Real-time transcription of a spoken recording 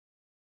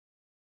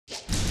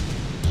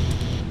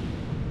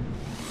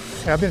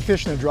I've been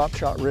fishing a drop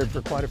shot rig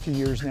for quite a few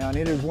years now, and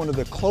it is one of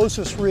the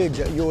closest rigs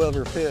that you'll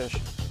ever fish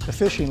to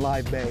fishing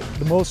live bait.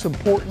 The most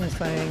important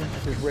thing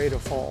is rate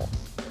of fall,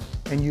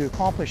 and you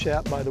accomplish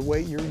that by the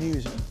weight you're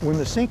using. When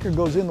the sinker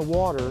goes in the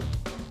water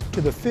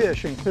to the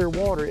fish in clear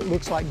water, it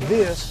looks like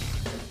this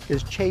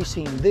is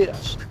chasing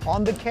this.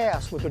 On the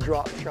cast with a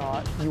drop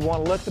shot, you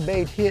want to let the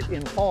bait hit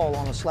and fall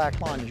on a slack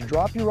line. Just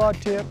drop your rod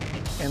tip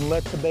and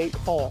let the bait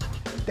fall.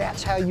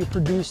 That's how you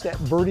produce that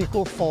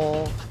vertical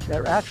fall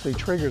that actually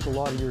triggers a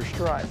lot of your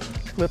strikes.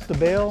 Flip the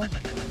bail,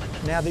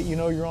 now that you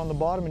know you're on the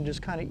bottom, and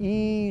just kind of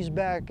ease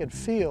back and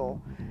feel.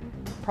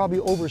 Probably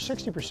over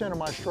 60% of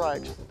my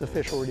strikes, the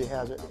fish already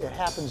has it. It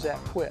happens that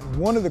quick.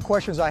 One of the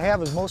questions I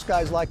have is most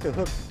guys like to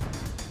hook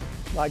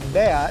like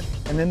that,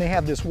 and then they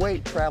have this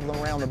weight traveling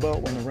around the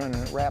boat when they're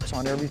running. It wraps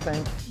on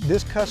everything.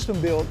 This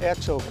custom-built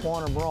EXO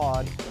Quantum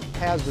rod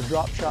has the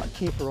drop shot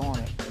keeper on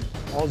it.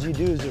 All you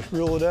do is just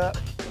reel it up,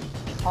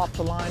 pop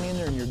the line in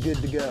there, and you're good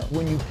to go.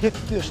 When you pick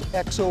this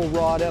EXO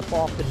rod up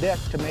off the deck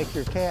to make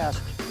your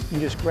cast, you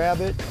just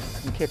grab it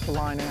and kick the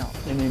line out,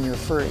 and then you're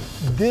free.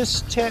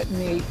 This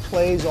technique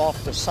plays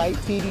off the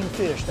sight-feeding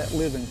fish that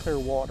live in clear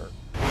water.